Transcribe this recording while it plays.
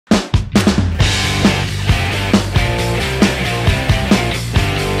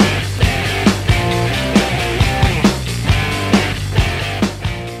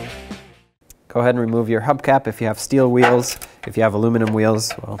Go ahead and remove your hubcap. If you have steel wheels, if you have aluminum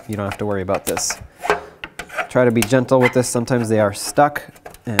wheels, well, you don't have to worry about this. Try to be gentle with this. Sometimes they are stuck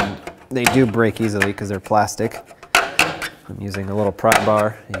and they do break easily because they're plastic. I'm using a little pry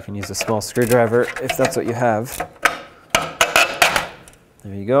bar. You can use a small screwdriver if that's what you have.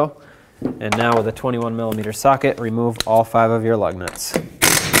 There you go. And now with a 21mm socket, remove all 5 of your lug nuts.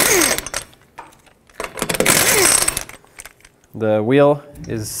 The wheel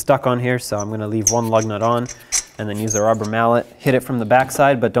is stuck on here, so I'm going to leave 1 lug nut on and then use a rubber mallet. Hit it from the back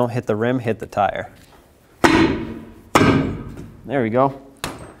side, but don't hit the rim, hit the tire. There we go.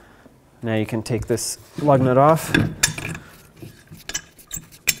 Now you can take this lug nut off.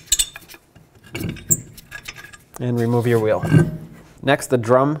 And remove your wheel. Next, the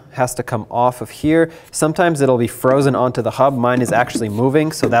drum has to come off of here. Sometimes it'll be frozen onto the hub. Mine is actually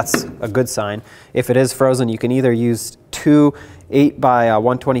moving, so that's a good sign. If it is frozen, you can either use 2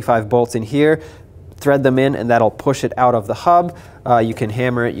 8x125 bolts in here, thread them in, and that'll push it out of the hub. You can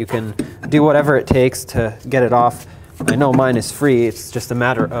hammer it, you can do whatever it takes to get it off. I know mine is free, it's just a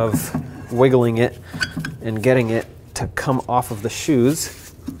matter of wiggling it and getting it to come off of the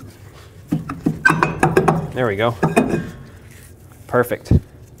shoes. There we go. Perfect.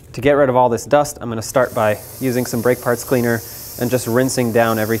 To get rid of all this dust, I'm going to start by using some brake parts cleaner and just rinsing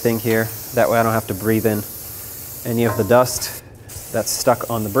down everything here. That way I don't have to breathe in any of the dust that's stuck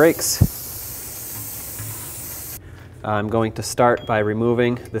on the brakes. I'm going to start by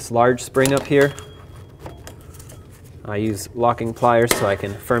removing this large spring up here. I use locking pliers so I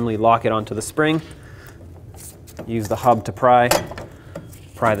can firmly lock it onto the spring. Use the hub to pry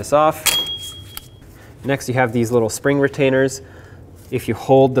this off. Next, you have these little spring retainers. If you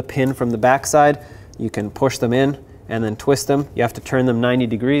hold the pin from the back side, you can push them in and then twist them. You have to turn them 90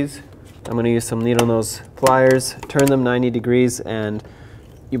 degrees. I'm going to use some needle nose pliers, turn them 90 degrees, and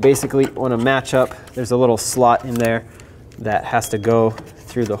you basically want to match up. There's a little slot in there that has to go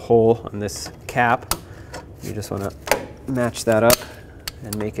through the hole on this cap. You just want to match that up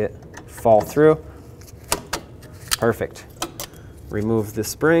and make it fall through. Perfect. Remove the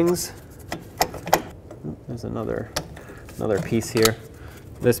springs. There's another piece here.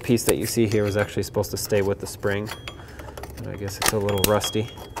 This piece that you see here was actually supposed to stay with the spring, but I guess it's a little rusty.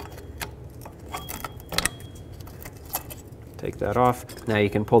 Take that off. Now you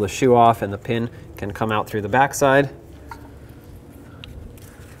can pull the shoe off and the pin can come out through the back side.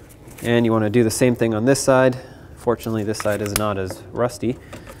 And you want to do the same thing on this side. Fortunately, this side is not as rusty.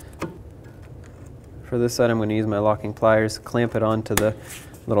 For this side, I'm going to use my locking pliers, clamp it onto the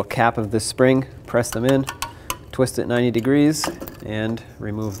little cap of this spring, press them in, twist it 90 degrees, and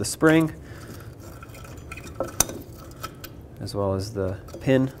remove the spring, as well as the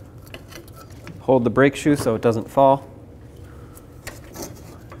pin. Hold the brake shoe so it doesn't fall,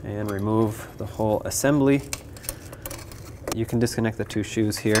 and remove the whole assembly. You can disconnect the 2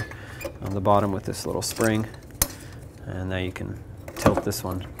 shoes here on the bottom with this little spring, and now you can tilt this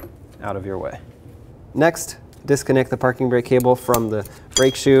one out of your way. Next, disconnect the parking brake cable from the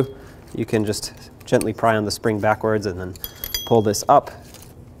brake shoe. You can just gently pry on the spring backwards and then pull this up.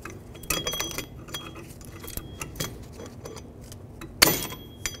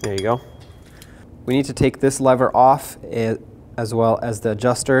 There you go. We need to take this lever off as well as the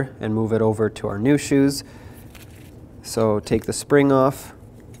adjuster and move it over to our new shoes. So take the spring off,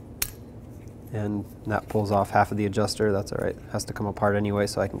 and that pulls off half of the adjuster. That's all right. It has to come apart anyway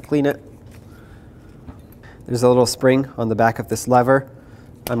so I can clean it. There's a little spring on the back of this lever.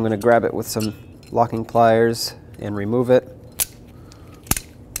 I'm going to grab it with some locking pliers and remove it.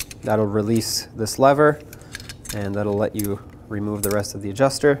 That'll release this lever, and that'll let you remove the rest of the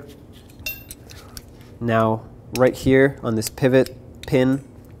adjuster. Now, right here on this pivot pin,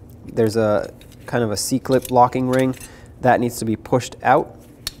 there's a kind of a C-clip locking ring that needs to be pushed out.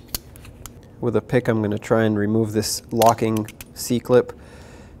 With a pick, I'm going to try and remove this locking C-clip.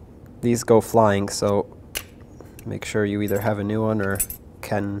 These go flying, so make sure you either have a new one or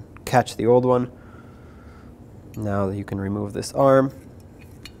can catch the old one. Now you can remove this arm.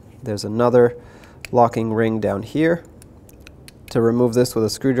 There's another locking ring down here. To remove this with a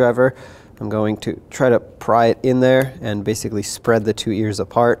screwdriver, I'm going to try to pry it in there and basically spread the 2 ears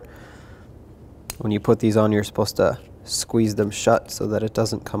apart. When you put these on, you're supposed to squeeze them shut so that it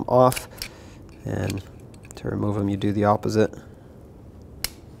doesn't come off. And to remove them, you do the opposite.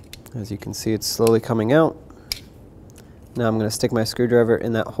 As you can see, it's slowly coming out. Now I'm going to stick my screwdriver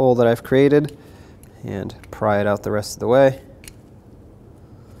in that hole that I've created and pry it out the rest of the way.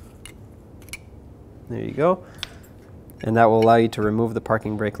 There you go. And that will allow you to remove the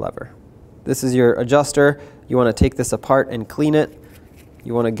parking brake lever. This is your adjuster. You want to take this apart and clean it.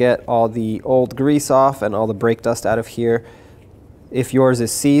 You want to get all the old grease off and all the brake dust out of here. If yours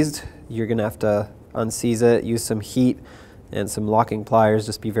is seized, you're going to have to unseize it, use some heat and some locking pliers.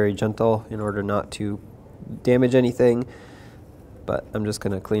 Just be very gentle in order not to damage anything. But I'm just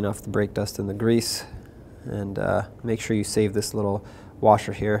going to clean off the brake dust and the grease, and make sure you save this little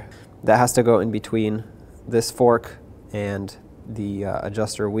washer here. That has to go in between this fork and the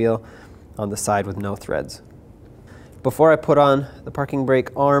adjuster wheel on the side with no threads. Before I put on the parking brake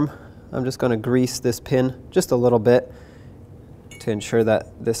arm, I'm just going to grease this pin just a little bit to ensure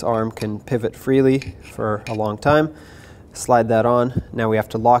that this arm can pivot freely for a long time. Slide that on. Now we have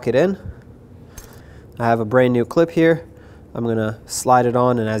to lock it in. I have a brand new clip here. I'm going to slide it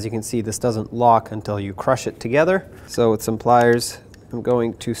on, and as you can see, this doesn't lock until you crush it together. So with some pliers, I'm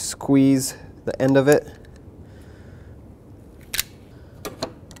going to squeeze the end of it.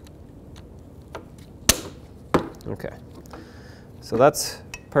 Okay, so that's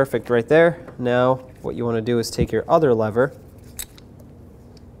perfect right there. Now what you want to do is take your other lever.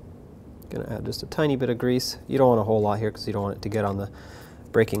 Gonna add just a tiny bit of grease. You don't want a whole lot here because you don't want it to get on the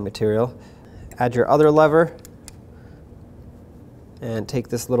braking material. Add your other lever and take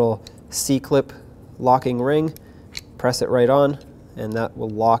this little C-clip locking ring, press it right on, and that will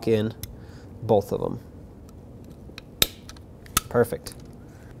lock in both of them. Perfect.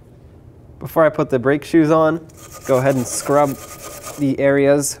 Before I put the brake shoes on, go ahead and scrub the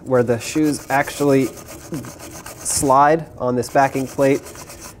areas where the shoes actually slide on this backing plate.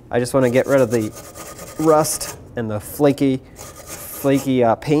 I just want to get rid of the rust and the flaky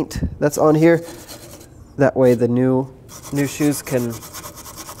paint that's on here. That way the new shoes can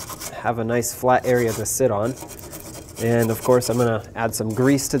have a nice flat area to sit on. And of course I'm going to add some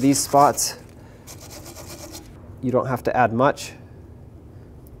grease to these spots. You don't have to add much.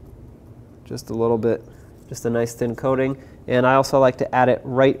 Just a little bit, just a nice thin coating. And I also like to add it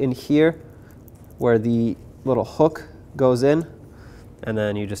right in here where the little hook goes in, and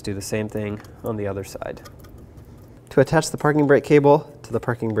then you just do the same thing on the other side. To attach the parking brake cable to the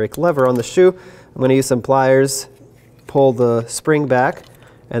parking brake lever on the shoe, I'm going to use some pliers, pull the spring back,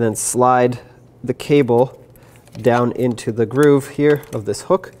 and then slide the cable down into the groove here of this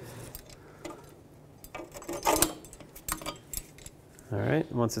hook. All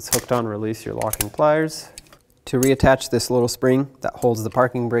right, once it's hooked on, release your locking pliers. To reattach this little spring that holds the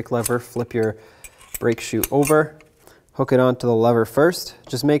parking brake lever, flip your brake shoe over, hook it onto the lever first.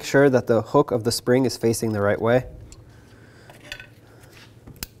 Just make sure that the hook of the spring is facing the right way.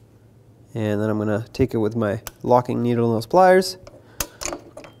 And then I'm going to take it with my locking needle nose pliers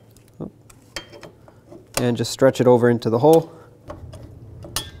and just stretch it over into the hole.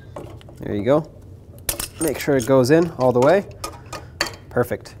 There you go. Make sure it goes in all the way.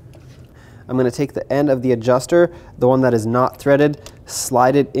 Perfect. I'm going to take the end of the adjuster, the one that is not threaded,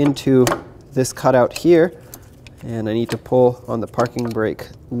 slide it into this cutout here, and I need to pull on the parking brake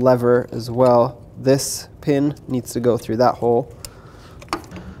lever as well. This pin needs to go through that hole.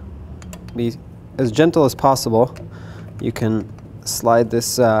 Be as gentle as possible. You can slide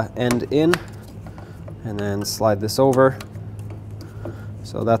this end in and then slide this over.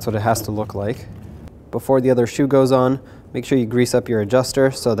 So that's what it has to look like. Before the other shoe goes on, make sure you grease up your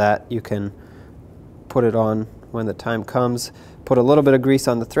adjuster so that you can put it on when the time comes. Put a little bit of grease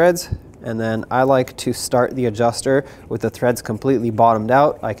on the threads, and then I like to start the adjuster with the threads completely bottomed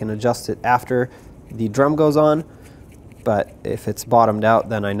out. I can adjust it after the drum goes on, but if it's bottomed out,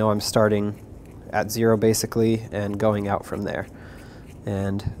 then I know I'm starting at zero basically and going out from there.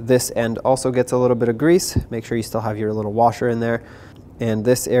 And this end also gets a little bit of grease. Make sure you still have your little washer in there. And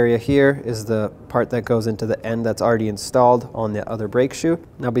this area here is the part that goes into the end that's already installed on the other brake shoe.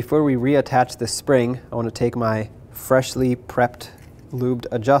 Now before we reattach this spring, I want to take my freshly prepped, lubed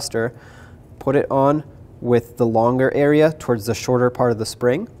adjuster, put it on with the longer area towards the shorter part of the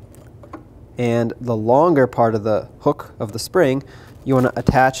spring. And the longer part of the hook of the spring, you want to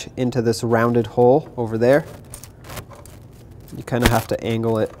attach into this rounded hole over there. You kind of have to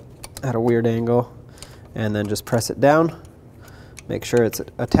angle it at a weird angle and then just press it down. Make sure it's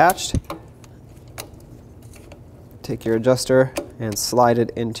attached. Take your adjuster and slide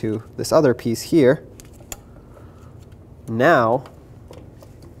it into this other piece here. Now,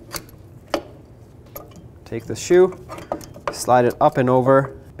 take the shoe, slide it up and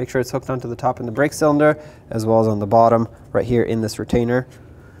over. Make sure it's hooked onto the top in the brake cylinder as well as on the bottom right here in this retainer.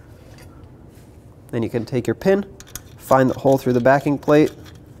 Then you can take your pin, find the hole through the backing plate,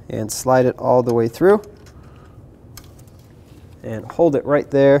 and slide it all the way through. And hold it right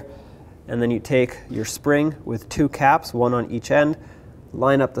there, and then you take your spring with two caps, one on each end,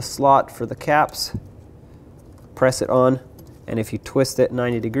 line up the slot for the caps, press it on, and if you twist it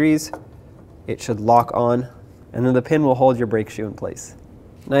 90 degrees, it should lock on, and then the pin will hold your brake shoe in place.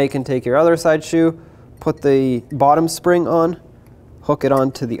 Now you can take your other side shoe, put the bottom spring on, hook it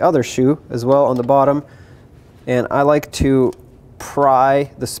onto the other shoe as well on the bottom, and I like to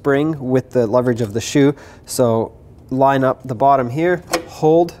pry the spring with the leverage of the shoe. So line up the bottom here,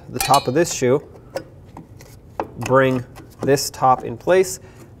 hold the top of this shoe, bring this top in place,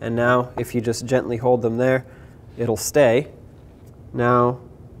 and now if you just gently hold them there, it'll stay. Now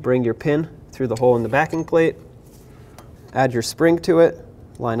bring your pin through the hole in the backing plate, add your spring to it,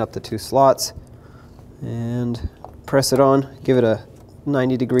 line up the two slots, and press it on, give it a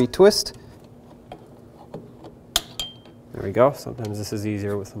 90-degree twist. There we go. Sometimes this is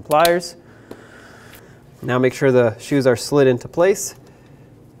easier with some pliers. Now make sure the shoes are slid into place.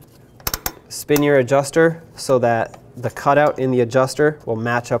 Spin your adjuster so that the cutout in the adjuster will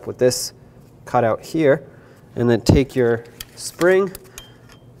match up with this cutout here. And then take your spring,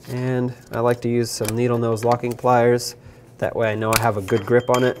 and I like to use some needle nose locking pliers. That way I know I have a good grip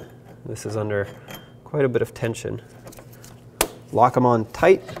on it. This is under quite a bit of tension. Lock them on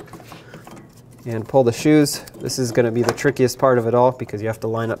tight and pull the shoes. This is going to be the trickiest part of it all because you have to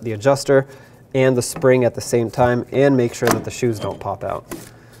line up the adjuster and the spring at the same time and make sure that the shoes don't pop out.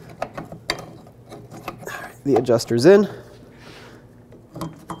 The adjuster's in. All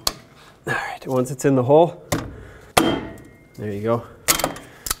right, once it's in the hole, there you go.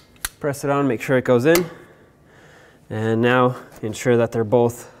 Press it on, make sure it goes in. And now ensure that they're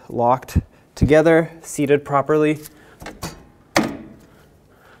both locked together, seated properly.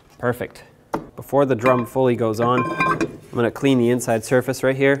 Perfect. Before the drum fully goes on, I'm going to clean the inside surface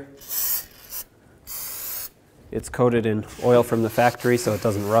right here. It's coated in oil from the factory so it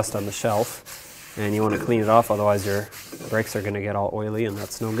doesn't rust on the shelf. And you want to clean it off, otherwise your brakes are going to get all oily and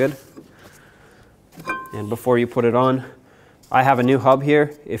that's no good. And before you put it on, I have a new hub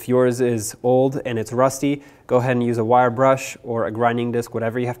here. If yours is old and it's rusty, go ahead and use a wire brush or a grinding disc,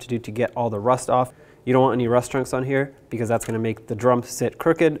 whatever you have to do to get all the rust off. You don't want any rust chunks on here because that's going to make the drum sit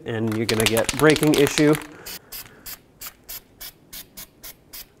crooked and you're going to get braking issue.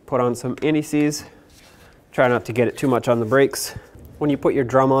 Put on some anti-seize. Try not to get it too much on the brakes. When you put your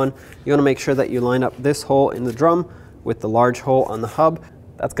drum on, you want to make sure that you line up this hole in the drum with the large hole on the hub.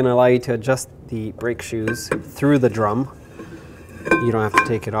 That's going to allow you to adjust the brake shoes through the drum. You don't have to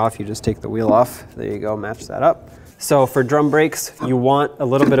take it off, you just take the wheel off. There you go, match that up. So for drum brakes, you want a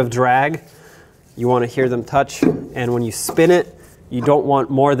little bit of drag. You want to hear them touch, and when you spin it, you don't want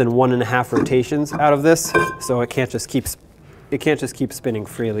more than 1.5 rotations out of this, so it can't just keep spinning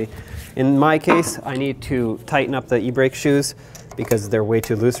freely. In my case, I need to tighten up the e-brake shoes because they're way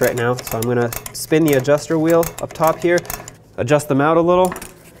too loose right now. So I'm going to spin the adjuster wheel up top here, adjust them out a little,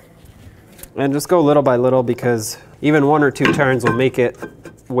 and just go little by little because even 1 or 2 turns will make it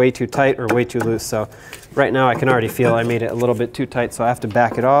way too tight or way too loose. So right now I can already feel I made it a little bit too tight, so I have to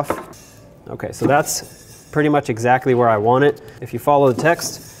back it off. Okay, so that's pretty much exactly where I want it. If you follow the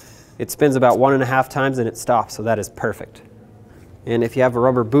text, it spins about 1.5 times and it stops, so that is perfect. And if you have a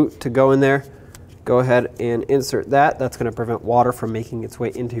rubber boot to go in there, go ahead and insert that. That's going to prevent water from making its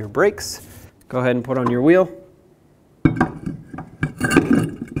way into your brakes. Go ahead and put on your wheel.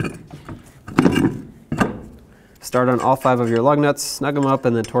 Start on all 5 of your lug nuts, snug them up,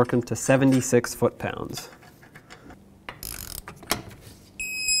 and then torque them to 76 foot-pounds.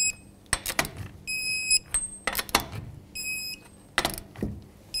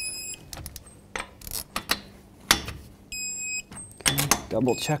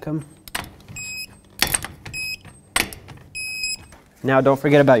 Double check them. Now don't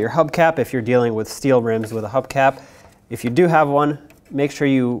forget about your hubcap if you're dealing with steel rims with a hubcap. If you do have one, make sure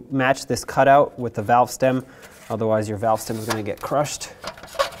you match this cutout with the valve stem, otherwise your valve stem is going to get crushed.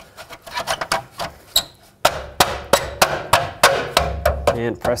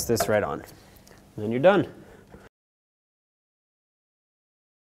 And press this right on. And then you're done.